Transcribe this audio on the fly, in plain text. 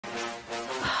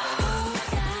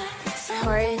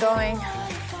Where are you going?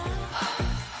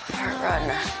 For a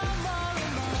run.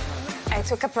 I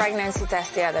took a pregnancy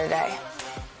test the other day.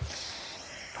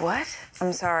 What?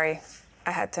 I'm sorry.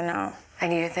 I had to know.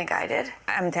 And you didn't think I did?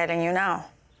 I'm telling you now.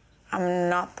 I'm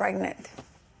not pregnant.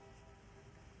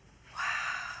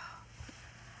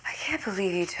 I can't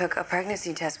believe you took a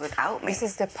pregnancy test without me. This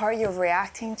is the part you're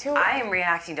reacting to? I am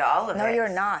reacting to all of it. No, you're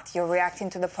not. You're reacting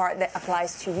to the part that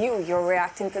applies to you. You're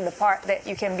reacting to the part that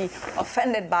you can be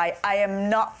offended by. I am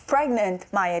not pregnant,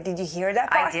 Maya. Did you hear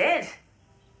that part? I did.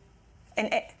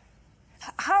 And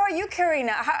how are you,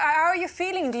 CARINA? How are you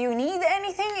feeling? Do you need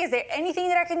anything? Is there anything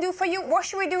that I can do for you? What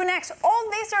should we do next? All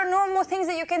these are normal things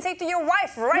that you can say to your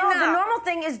wife right now. No, the normal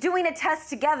thing is doing a test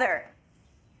together.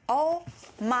 Oh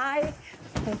my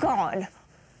God.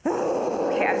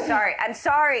 Okay, I'm sorry. I'm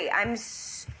sorry.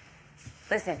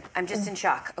 Listen, I'm just in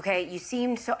shock. Okay, you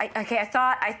seemed so.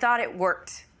 I thought it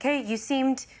worked. Okay, you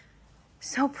seemed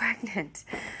so pregnant.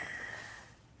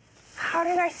 How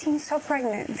did I seem so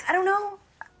pregnant? I don't know.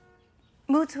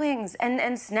 Mood swings and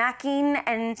snacking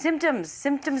and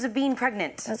symptoms of being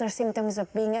pregnant. Those are symptoms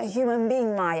of being a human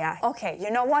being, Maya. Okay,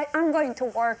 you know what? I'm going to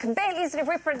work. Bailey's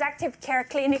reproductive care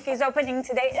clinic is opening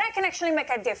today, and I can actually make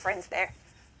a difference there.